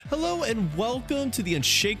Hello and welcome to the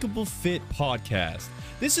Unshakable Fit podcast.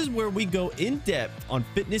 This is where we go in depth on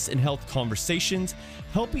fitness and health conversations,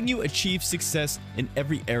 helping you achieve success in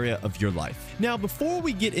every area of your life. Now, before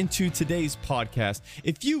we get into today's podcast,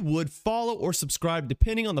 if you would follow or subscribe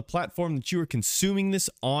depending on the platform that you are consuming this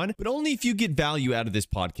on, but only if you get value out of this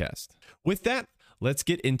podcast. With that, let's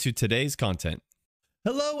get into today's content.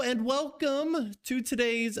 Hello and welcome to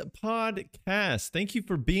today's podcast. Thank you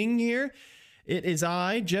for being here. It is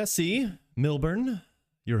I, Jesse Milburn,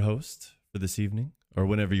 your host for this evening, or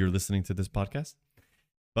whenever you're listening to this podcast.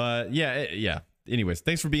 But yeah. Anyways,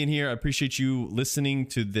 thanks for being here. I appreciate you listening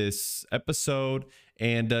to this episode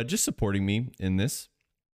and just supporting me in this,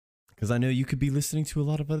 because I know you could be listening to a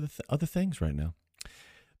lot of other things right now.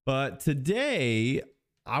 But today,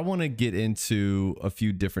 I want to get into a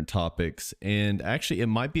few different topics, and actually, it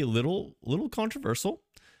might be a little controversial.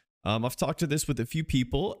 I've talked to this with a few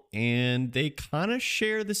people, and they kind of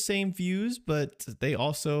share the same views, but they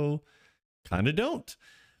also kind of don't.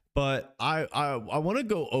 But I want to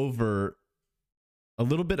go over a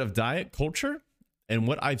little bit of diet culture and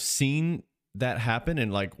what I've seen that happen,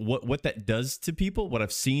 and like what that does to people, what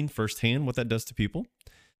I've seen firsthand, what that does to people.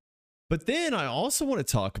 But then I also want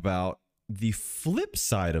to talk about the flip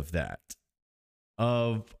side of that,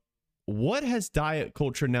 of what has diet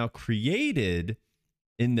culture now created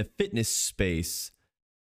in the fitness space.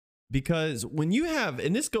 Because when you have,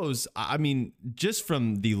 and this goes, I mean, just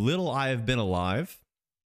from the little I have been alive,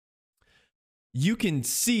 you can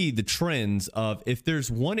see the trends of, if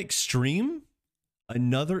there's one extreme,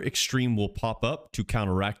 another extreme will pop up to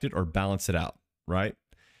counteract it or balance it out, right?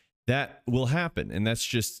 That will happen. And that's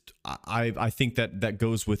just, I think that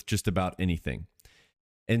goes with just about anything.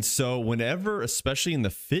 And so whenever, especially in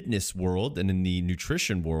the fitness world and in the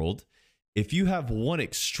nutrition world, if you have one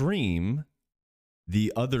extreme,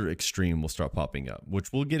 the other extreme will start popping up,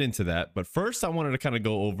 which we'll get into that. But first, I wanted to kind of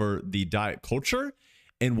go over the diet culture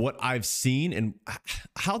and what I've seen and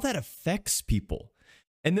how that affects people.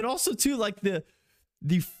 And then also too, like the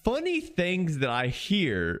funny things that I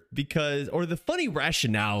hear, or the funny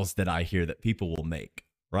rationales that I hear that people will make,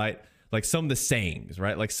 right? Like some of the sayings,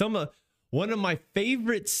 right? Like one of my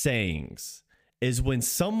favorite sayings is when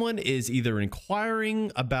someone is either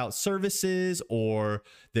inquiring about services or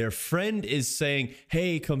their friend is saying,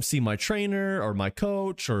 hey, come see my trainer or my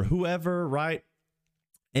coach or whoever, right?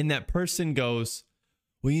 And that person goes,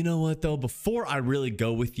 well, you know what though? Before I really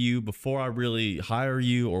go with you, before I really hire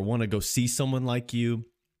you or want to go see someone like you,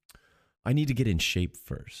 I need to get in shape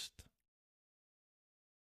first.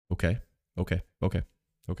 Okay.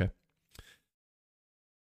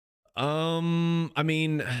 I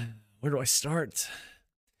mean, where do I start?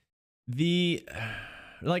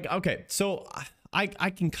 Okay, so I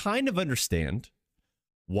can kind of understand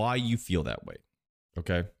why you feel that way,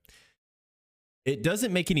 okay? It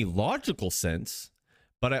doesn't make any logical sense,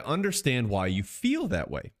 but I understand why you feel that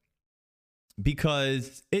way.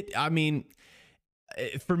 Because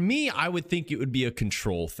for me, I would think it would be a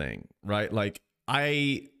control thing, right? Like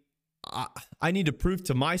I need to prove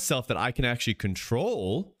to myself that I can actually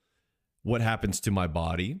control what happens to my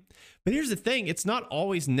body. But here's the thing, it's not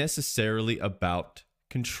always necessarily about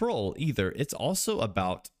control either. It's also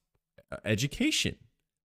about education.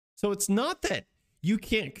 So it's not that you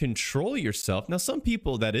can't control yourself. Now, some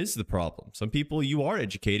people, that is the problem. Some people, you are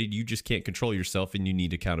educated, you just can't control yourself and you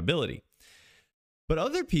need accountability. But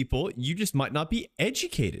other people, you just might not be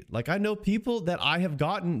educated. Like I know people that I have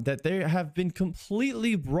gotten that they have been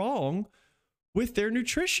completely wrong with their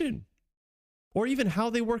nutrition or even how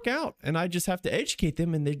they work out. And I just have to educate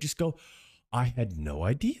them, and they just go, I had no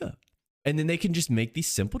idea. And then they can just make these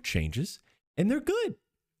simple changes and they're good.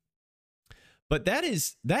 But that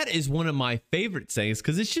is one of my favorite sayings,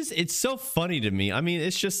 because it's so funny to me. I mean,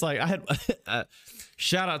 it's just like I had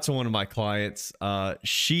shout out to one of my clients.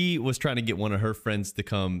 She was trying to get one of her friends to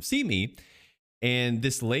come see me. And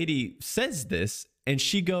this lady says this, and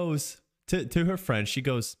she goes to her friend, she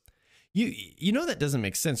goes, You know that doesn't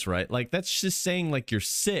make sense, right? Like that's just saying like you're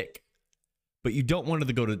sick, but you don't want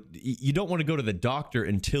to go to the doctor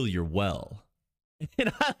until you're well.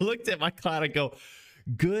 And I looked at my client and go,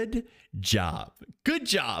 good job.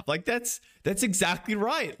 Like that's exactly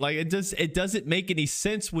right. Like it doesn't make any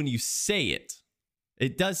sense when you say it.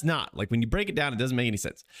 It does not. Like when you break it down, it doesn't make any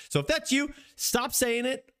sense. So if that's you, stop saying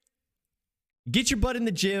it. Get your butt in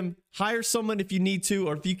the gym, hire someone if you need to,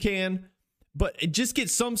 or if you can. But just get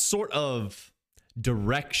some sort of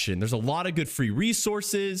direction. There's a lot of good free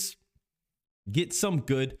resources. Get some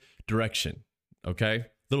good direction, okay?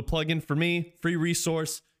 Little plug-in for me, free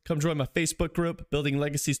resource. come join my Facebook group, Building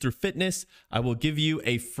Legacies Through Fitness. I will give you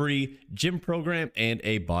a free gym program and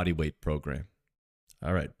a body weight program.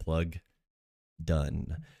 All right, plug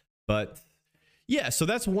done. But yeah, so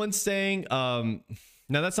that's one saying. Now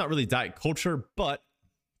that's not really diet culture, but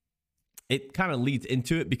it kind of leads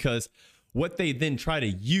into it, because what they then try to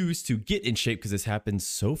use to get in shape, because this happens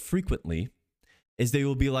so frequently, is they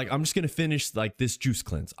will be like, I'm just going to finish like this juice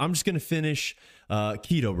cleanse. I'm just going to finish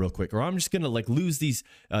keto real quick, or I'm just going to like lose these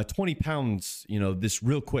 20 pounds, this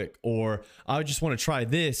real quick, or I just want to try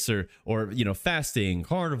this, or fasting,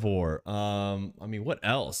 carnivore. What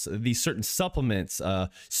else? These certain supplements,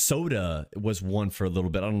 soda was one for a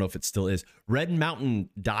little bit. I don't know if it still is. Red Mountain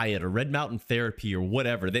diet or Red Mountain therapy or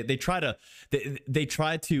whatever. They try to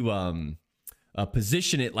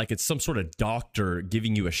position it like it's some sort of doctor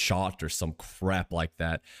giving you a shot or some crap like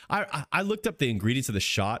that. I looked up the ingredients of the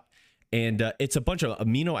shot, and it's a bunch of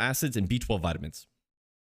amino acids and B12 vitamins.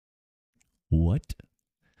 What?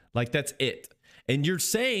 Like, that's it. And you're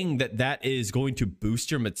saying that is going to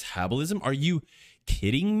boost your metabolism? Are you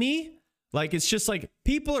kidding me? Like, it's just like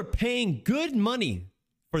people are paying good money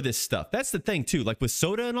for this stuff. That's the thing too. Like with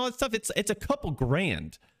soda and all that stuff, it's a couple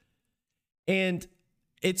grand. And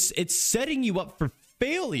it's setting you up for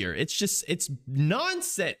failure. It's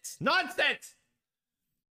nonsense.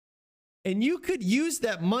 And you could use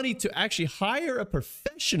that money to actually hire a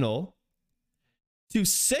professional to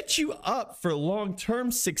set you up for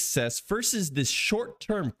long-term success versus this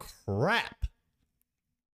short-term crap.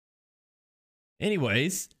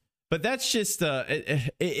 Anyways, but that's just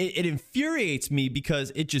it infuriates me,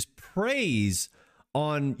 because it just preys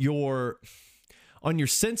on your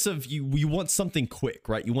sense of you want something quick,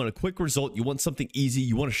 right? You want a quick result. You want something easy.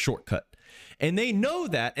 You want a shortcut. And they know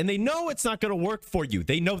that, and they know it's not going to work for you.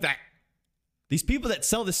 They know that. These people that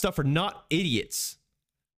sell this stuff are not idiots.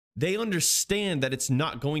 They understand that it's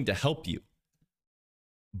not going to help you.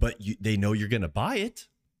 But they know you're going to buy it.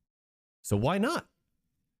 So why not?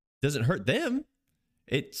 Doesn't hurt them.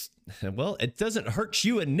 It doesn't hurt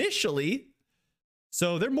you initially.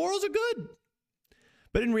 So their morals are good.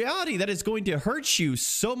 But in reality, that is going to hurt you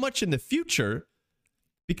so much in the future,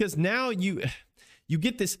 because now you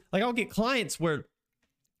get this, like I'll get clients where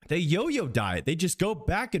they yo-yo diet. They just go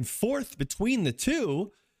back and forth between the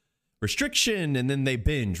two. Restriction, and then they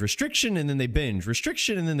binge. Restriction, and then they binge.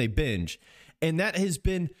 Restriction, and then they binge. And that has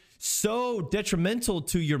been so detrimental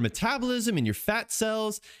to your metabolism and your fat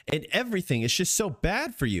cells and everything. It's just so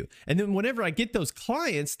bad for you. And then whenever I get those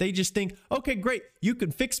clients, they just think, okay, great. You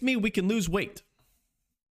can fix me. We can lose weight.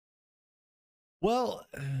 Well,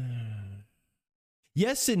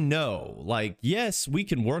 yes and no. Like, yes, we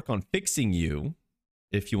can work on fixing you,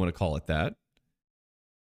 if you want to call it that.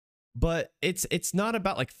 But it's not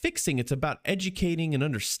about like fixing. It's about educating and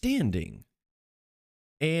understanding.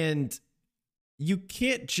 And you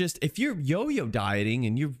can't just, if you're yo-yo dieting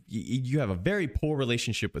and you have a very poor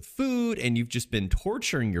relationship with food, and you've just been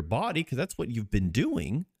torturing your body, because that's what you've been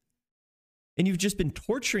doing, and you've just been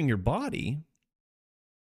torturing your body,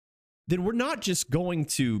 then we're not just going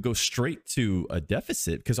to go straight to a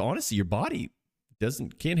deficit, because honestly, your body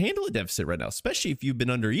can't handle a deficit right now, especially if you've been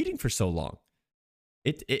under eating for so long.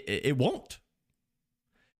 It won't.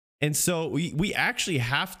 And so we actually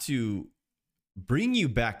have to bring you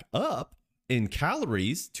back up in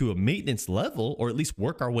calories to a maintenance level, or at least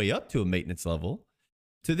work our way up to a maintenance level,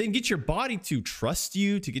 to then get your body to trust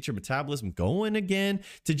you, to get your metabolism going again,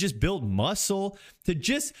 to just build muscle, to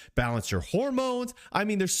just balance your hormones. I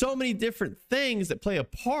mean, there's so many different things that play a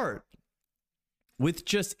part with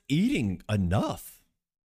just eating enough.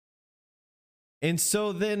 And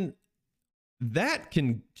so then that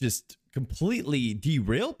can just completely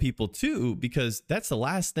derail people too, because that's the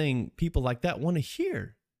last thing people like that want to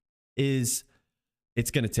hear is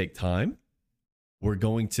it's going to take time. We're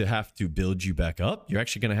going to have to build you back up. You're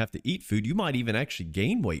actually going to have to eat food. You might even actually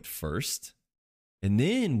gain weight first, and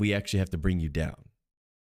then we actually have to bring you down.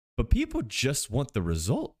 But people just want the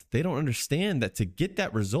result. They don't understand that to get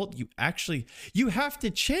that result, you have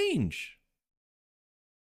to change.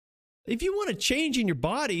 If you want to change in your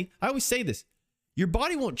body, I always say this, your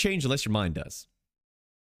body won't change unless your mind does.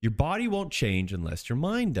 Your body won't change unless your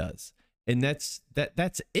mind does. And that's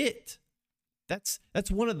it.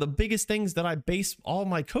 That's one of the biggest things that I base all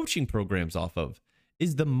my coaching programs off of,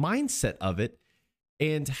 is the mindset of it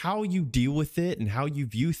and how you deal with it and how you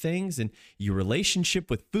view things, and your relationship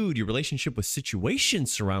with food, your relationship with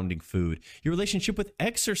situations surrounding food, your relationship with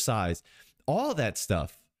exercise, all that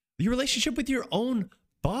stuff, your relationship with your own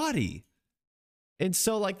body. And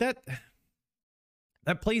so like that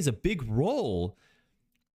plays a big role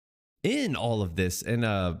in all of this. And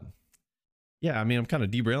yeah, I mean, I'm kind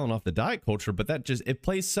of derailing off the diet culture, but it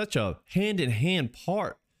plays such a hand in hand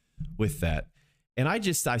part with that. And I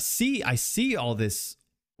see all this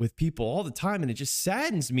with people all the time, and it just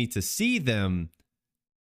saddens me to see them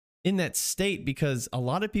in that state, because a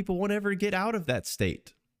lot of people won't ever get out of that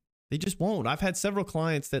state. They just won't. I've had several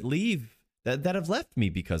clients that have left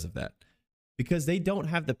me because of that, because they don't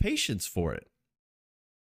have the patience for it.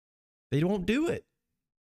 They won't do it.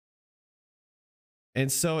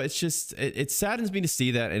 And so it's just, it saddens me to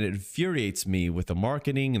see that, and it infuriates me with the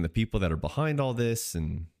marketing and the people that are behind all this.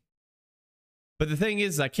 But the thing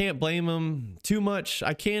is, I can't blame them too much.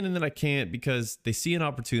 I can, and then I can't, because they see an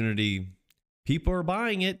opportunity. People are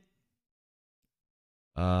buying it.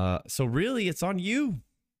 So really, it's on you.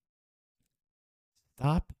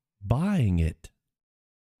 Stop buying it.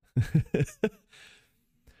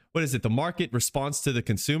 What is it? The market responds to the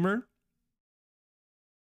consumer.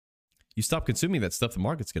 You stop consuming that stuff, the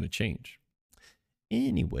market's going to change.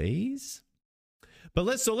 Anyways, but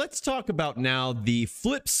let's talk about now the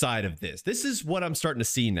flip side of this. This is what I'm starting to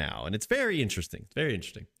see now, and it's very interesting. It's very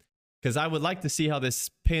interesting, because I would like to see how this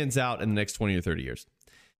pans out in the next 20 or 30 years.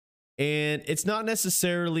 And it's not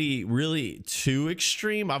necessarily really too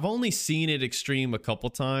extreme. I've only seen it extreme a couple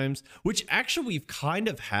times, which actually we've kind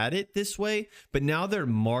of had it this way, but now they're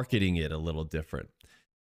marketing it a little different.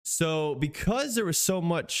 So because there was so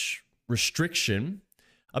much restriction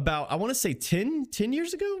about, I want to say 10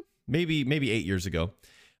 years ago, maybe 8 years ago,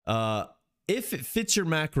 if it fits your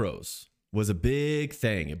macros was a big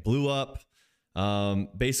thing. It blew up.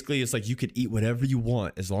 Basically, it's like you could eat whatever you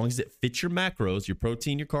want as long as it fits your macros, your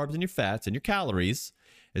protein, your carbs, and your fats, and your calories.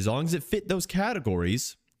 As long as it fit those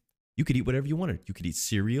categories, you could eat whatever you wanted. You could eat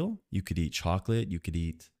cereal, you could eat chocolate, you could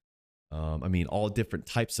eat, all different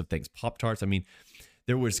types of things. Pop-Tarts.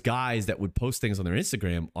 There was guys that would post things on their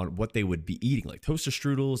Instagram on what they would be eating, like toaster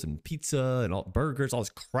strudels and pizza and all burgers, all this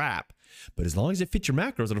crap. But as long as it fit your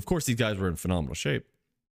macros, and of course these guys were in phenomenal shape,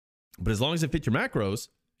 but as long as it fit your macros,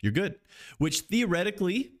 you're good. Which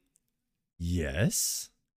theoretically, yes.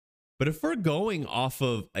 But if we're going off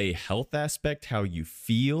of a health aspect, how you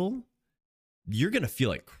feel, you're going to feel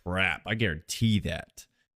like crap. I guarantee that.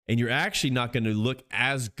 And you're actually not going to look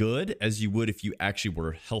as good as you would if you actually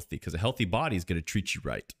were healthy, because a healthy body is going to treat you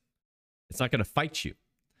right. It's not going to fight you.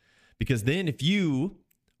 Because then if you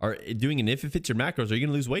are doing an if it fits your macros, are you going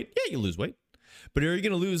to lose weight? Yeah, you lose weight. But are you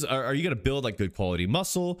going to build like good quality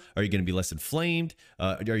muscle? Are you going to be less inflamed?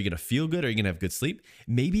 Are you going to feel good? Are you going to have good sleep?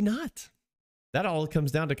 Maybe not. That all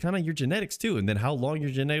comes down to kind of your genetics too, and then how long your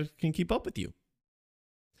genetics can keep up with you.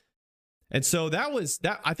 And so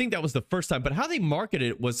I think that was the first time. But how they marketed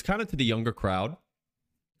it was kind of to the younger crowd,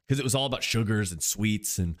 because it was all about sugars and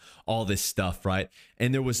sweets and all this stuff, right?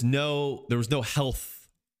 And there was no health,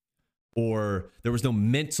 or there was no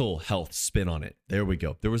mental health spin on it. There we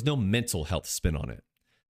go. There was no mental health spin on it.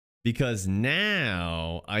 Because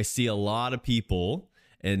now I see a lot of people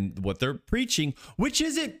and what they're preaching, which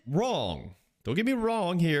isn't wrong. Don't get me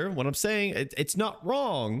wrong here. What I'm saying, it's not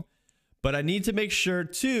wrong. But I need to make sure,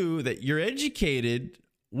 too, that you're educated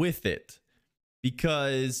with it.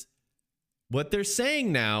 Because what they're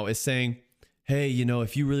saying now is saying, hey,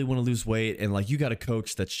 if you really want to lose weight and like you got a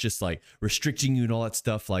coach that's just like restricting you and all that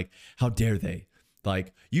stuff, like how dare they?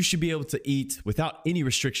 Like you should be able to eat without any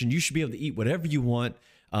restriction. You should be able to eat whatever you want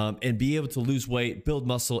and be able to lose weight, build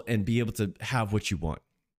muscle, and be able to have what you want.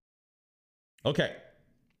 Okay.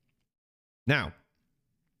 Now,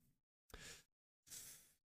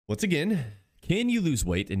 once again, can you lose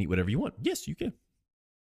weight and eat whatever you want? Yes, you can.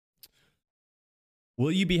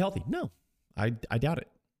 Will you be healthy? No, I doubt it.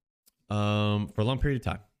 For a long period of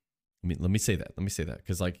time. Let me say that.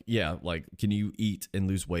 Because can you eat and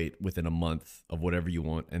lose weight within a month of whatever you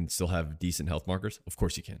want and still have decent health markers? Of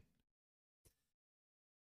course you can.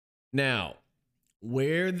 Now,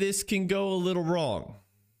 where this can go a little wrong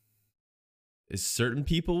is certain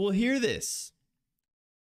people will hear this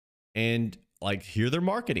and hear their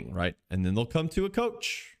marketing, right? And then they'll come to a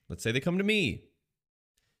coach. Let's say they come to me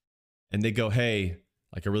and they go, hey,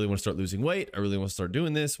 I really want to start losing weight. I really want to start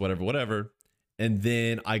doing this, whatever. And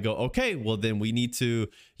then I go, okay, well then we need to,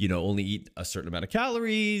 only eat a certain amount of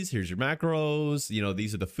calories. Here's your macros.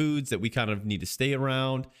 These are the foods that we kind of need to stay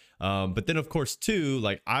around. But then of course too,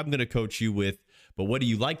 I'm going to coach you with, but what do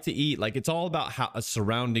you like to eat? It's all about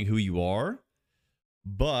surrounding who you are.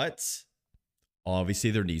 But obviously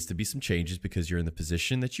there needs to be some changes because you're in the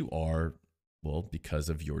position that you are, well, because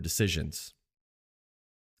of your decisions.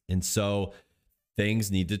 And so things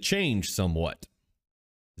need to change somewhat.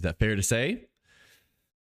 Is that fair to say?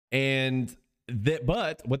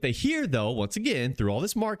 But what they hear though, once again, through all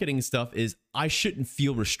this marketing stuff is I shouldn't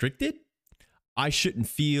feel restricted. I shouldn't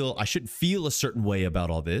feel a certain way about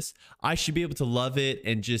all this. I should be able to love it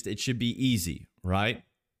and just it should be easy, right?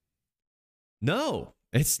 No,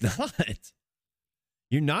 it's not.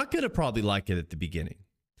 You're not going to probably like it at the beginning.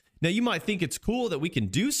 Now, you might think it's cool that we can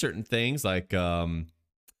do certain things like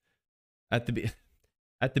at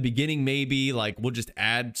the beginning, maybe like we'll just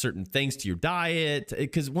add certain things to your diet,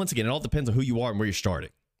 because once again, it all depends on who you are and where you're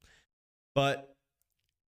starting. But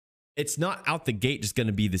it's not out the gate just going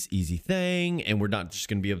to be this easy thing, and we're not just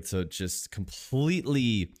going to be able to just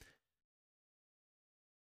completely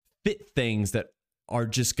fit things that are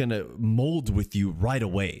just going to mold with you right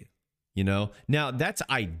away. You know, now that's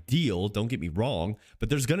ideal, don't get me wrong, but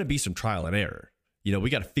there's going to be some trial and error. You know, we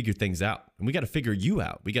got to figure things out, and we got to figure you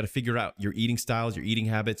out. We got to figure out your eating styles, your eating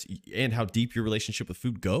habits, and how deep your relationship with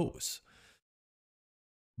food goes.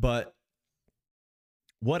 But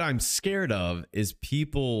what I'm scared of is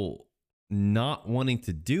people not wanting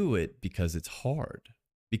to do it because it's hard,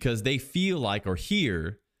 because they feel like or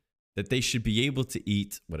hear that they should be able to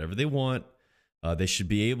eat whatever they want. They should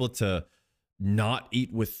be able to not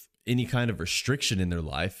eat with any kind of restriction in their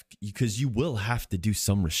life, because you will have to do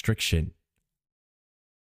some restriction.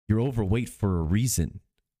 You're overweight for a reason.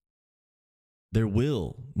 There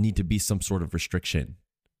will need to be some sort of restriction.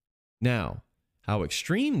 Now, how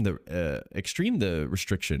extreme the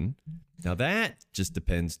restriction, now that just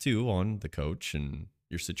depends too on the coach and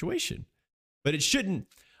your situation. But it shouldn't,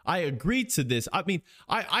 I agree to this. I mean,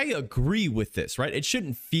 I agree with this, right? It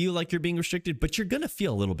shouldn't feel like you're being restricted, but you're going to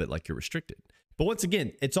feel a little bit like you're restricted. But once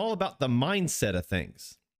again, it's all about the mindset of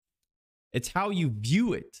things. It's how you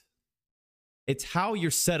view it. It's how you're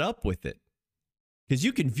set up with it. Because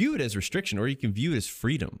you can view it as restriction or you can view it as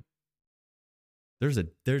freedom.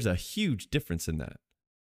 There's a huge difference in that.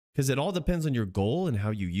 Because it all depends on your goal and how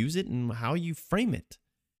you use it and how you frame it.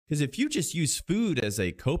 Because if you just use food as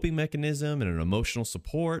a coping mechanism and an emotional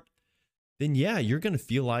support, then yeah, you're going to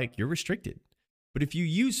feel like you're restricted. But if you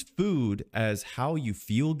use food as how you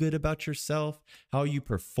feel good about yourself, how you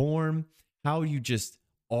perform, how you just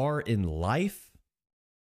are in life,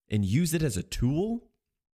 and use it as a tool,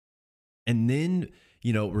 and then,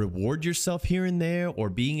 you know, reward yourself here and there, or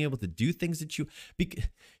being able to do things that you...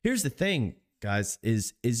 Here's the thing, guys,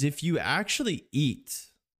 is if you actually eat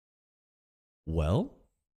well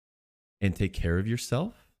and take care of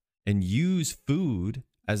yourself and use food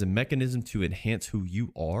as a mechanism to enhance who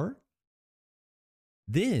you are,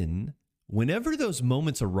 then whenever those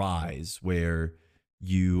moments arise where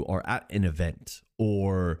you are at an event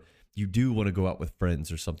or you do want to go out with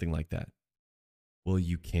friends or something like that, well,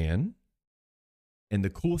 you can. And the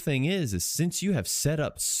cool thing is since you have set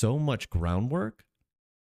up so much groundwork,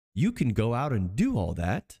 you can go out and do all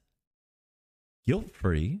that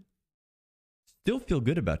guilt-free, still feel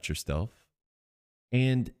good about yourself,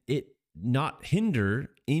 and it not hinder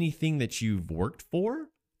anything that you've worked for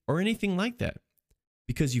or anything like that.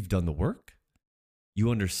 Because you've done the work,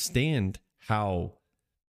 you understand how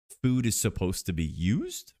food is supposed to be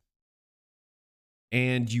used,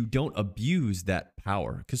 and you don't abuse that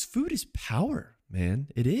power. Because food is power, man.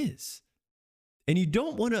 It is. And you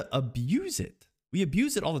don't want to abuse it. We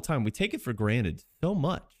abuse it all the time. We take it for granted so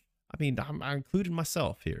much. I mean, I included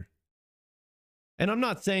myself here. And I'm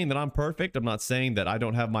not saying that I'm perfect. I'm not saying that I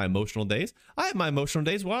don't have my emotional days. I have my emotional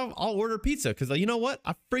days. Well, I'll order pizza because you know what?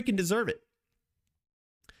 I freaking deserve it.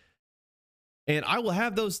 And I will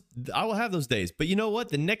have those days. But you know what?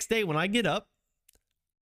 The next day when I get up,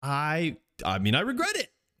 I mean, I regret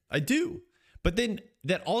it. I do. But then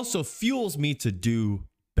that also fuels me to do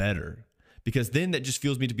better. Because then that just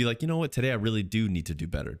fuels me to be like, you know what? Today I really do need to do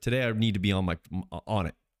better. Today I need to be on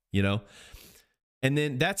it, you know? And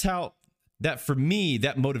then that's how, that for me,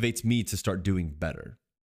 that motivates me to start doing better.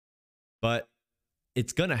 But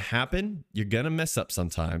it's going to happen. You're going to mess up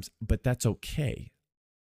sometimes, but that's okay.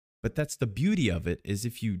 But that's the beauty of it, is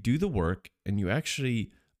if you do the work and you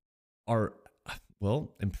actually are,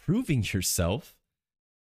 well, improving yourself,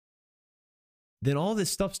 then all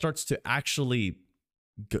this stuff starts to actually,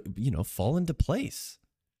 you know, fall into place.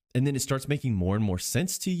 And then it starts making more and more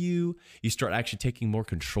sense to you. You start actually taking more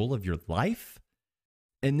control of your life.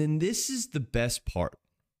 And then this is the best part.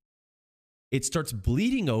 It starts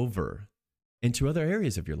bleeding over into other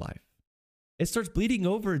areas of your life. It starts bleeding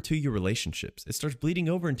over into your relationships. It starts bleeding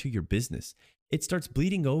over into your business. It starts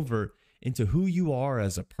bleeding over into who you are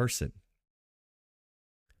as a person.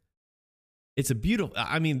 It's a beautiful,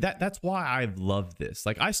 I mean, that's why I've loved this.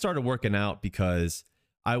 Like, I started working out because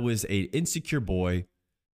I was an insecure boy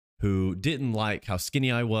who didn't like how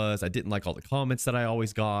skinny I was. I didn't like all the comments that I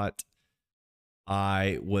always got.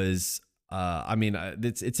 I was, I mean,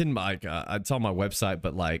 it's in my, it's on my website,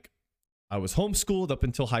 but like, I was homeschooled up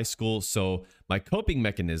until high school. So my coping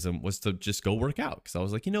mechanism was to just go work out. Cause I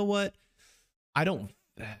was like, you know what?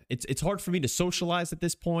 It's hard for me to socialize at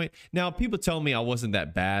this point. Now people tell me I wasn't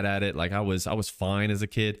that bad at it. Like I was fine as a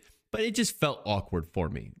kid, but it just felt awkward for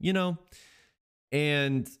me, you know?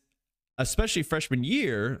 And especially freshman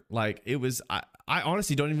year, like it was, I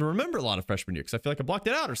honestly don't even remember a lot of freshman year because I feel like I blocked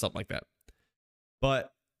it out or something like that.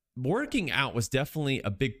 But working out was definitely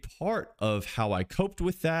a big part of how I coped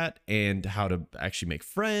with that and how to actually make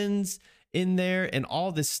friends in there and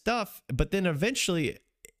all this stuff. But then eventually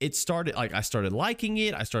it started, like I started liking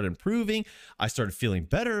it. I started improving. I started feeling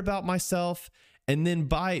better about myself. And then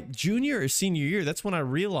by junior or senior year, that's when I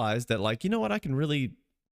realized that, like, you know what,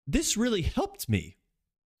 this really helped me.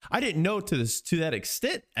 I didn't know to that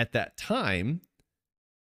extent at that time,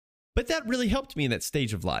 but that really helped me in that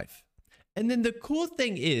stage of life. And then the cool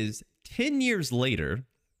thing is 10 years later,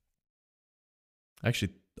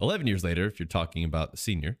 actually 11 years later, if you're talking about the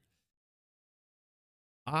senior,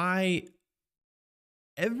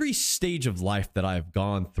 every stage of life that I've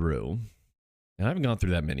gone through, and I haven't gone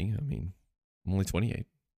through that many. I mean, I'm only 28.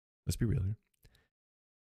 Let's be real here.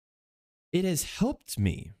 It has helped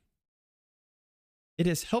me. It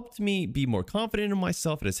has helped me be more confident in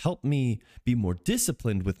myself. It has helped me be more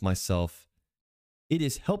disciplined with myself. It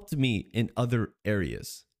has helped me in other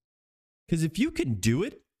areas. Because if you can do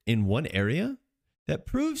it in one area, that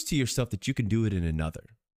proves to yourself that you can do it in another.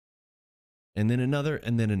 And then another,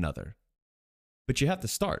 and then another. But you have to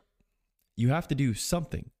start. You have to do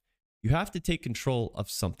something. You have to take control of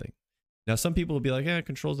something. Now, some people will be like, yeah,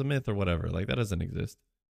 control's a myth or whatever. Like, that doesn't exist.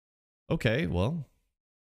 Okay, well,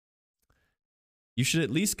 you should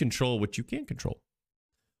at least control what you can control,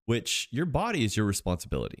 which your body is your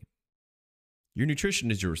responsibility. Your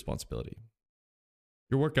nutrition is your responsibility.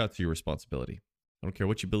 Your workouts are your responsibility. I don't care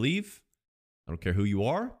what you believe. I don't care who you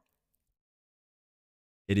are.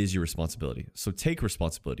 It is your responsibility. So take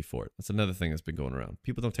responsibility for it. That's another thing that's been going around.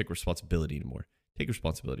 People don't take responsibility anymore. Take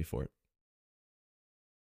responsibility for it.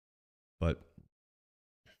 But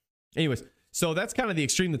anyways, so that's kind of the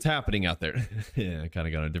extreme that's happening out there. Yeah, I kind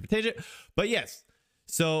of got on a different tangent. But yes,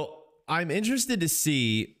 so I'm interested to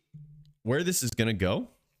see where this is going to go.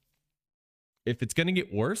 If it's going to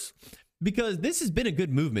get worse, because this has been a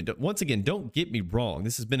good movement. Once again, don't get me wrong.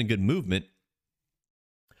 This has been a good movement.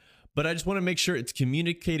 But I just want to make sure it's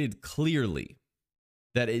communicated clearly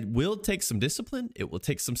that it will take some discipline, it will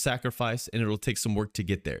take some sacrifice, and it'll take some work to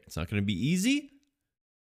get there. It's not going to be easy.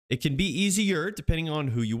 It can be easier depending on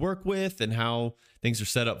who you work with and how things are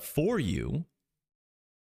set up for you.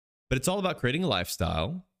 But it's all about creating a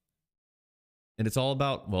lifestyle. And it's all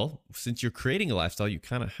about, well, since you're creating a lifestyle, you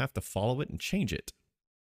kind of have to follow it and change it.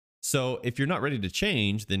 So if you're not ready to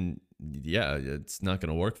change, then yeah, it's not going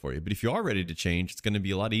to work for you. But if you are ready to change, it's going to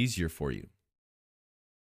be a lot easier for you.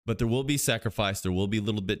 But there will be sacrifice. There will be a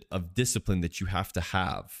little bit of discipline that you have to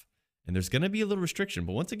have. And there's going to be a little restriction.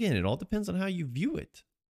 But once again, it all depends on how you view it.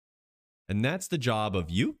 And that's the job of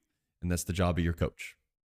you. And that's the job of your coach.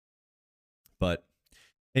 But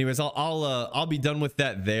anyways, I'll be done with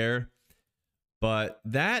that there. But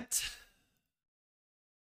that's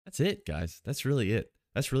it, guys. That's really it.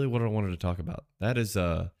 That's really what I wanted to talk about. That's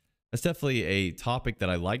definitely a topic that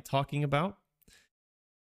I like talking about.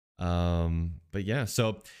 But yeah,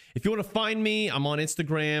 so if you want to find me, I'm on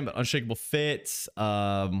Instagram at Unshakable Fit,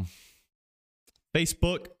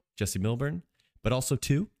 Facebook, Jesse Milburn, but also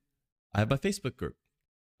too, I have my Facebook group,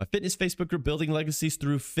 my fitness Facebook group, Building Legacies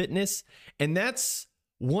Through Fitness. And that's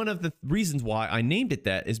one of the reasons why I named it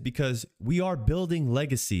that, is because we are building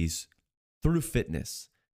legacies through fitness.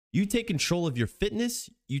 You take control of your fitness,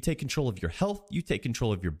 you take control of your health, you take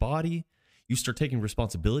control of your body, you start taking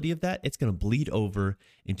responsibility of that, it's going to bleed over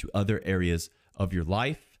into other areas of your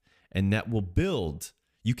life, and that will build.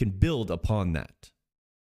 You can build upon that.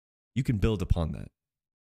 You can build upon that.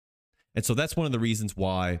 And so that's one of the reasons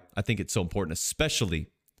why I think it's so important, especially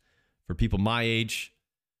for people my age,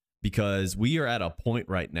 because we are at a point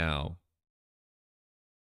right now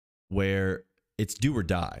where it's do or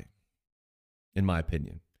die, in my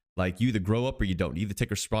opinion. Like, you either grow up or you don't. You either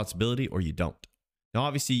take responsibility or you don't. Now,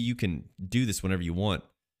 obviously, you can do this whenever you want,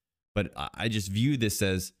 but I just view this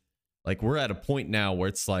as, like, we're at a point now where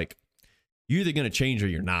it's like, you're either going to change or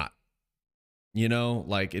you're not. You know,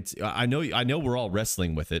 like, I know we're all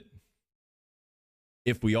wrestling with it.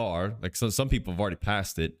 If we are, like, so some people have already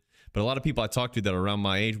passed it, but a lot of people I talk to that are around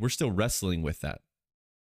my age, we're still wrestling with that.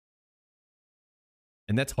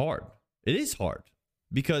 And that's hard. It is hard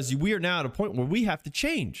because we are now at a point where we have to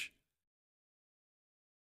change.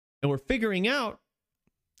 And we're figuring out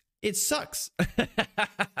it sucks.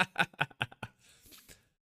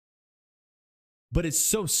 But it's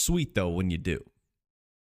so sweet though when you do,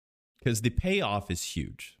 because the payoff is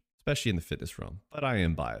huge, especially in the fitness realm. But I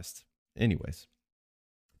am biased. Anyways,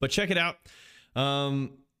 but check it out.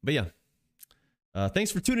 But yeah,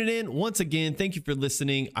 thanks for tuning in once again. Thank you for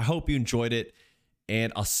listening. I hope you enjoyed it,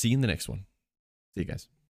 and I'll see you in the next one. See you guys.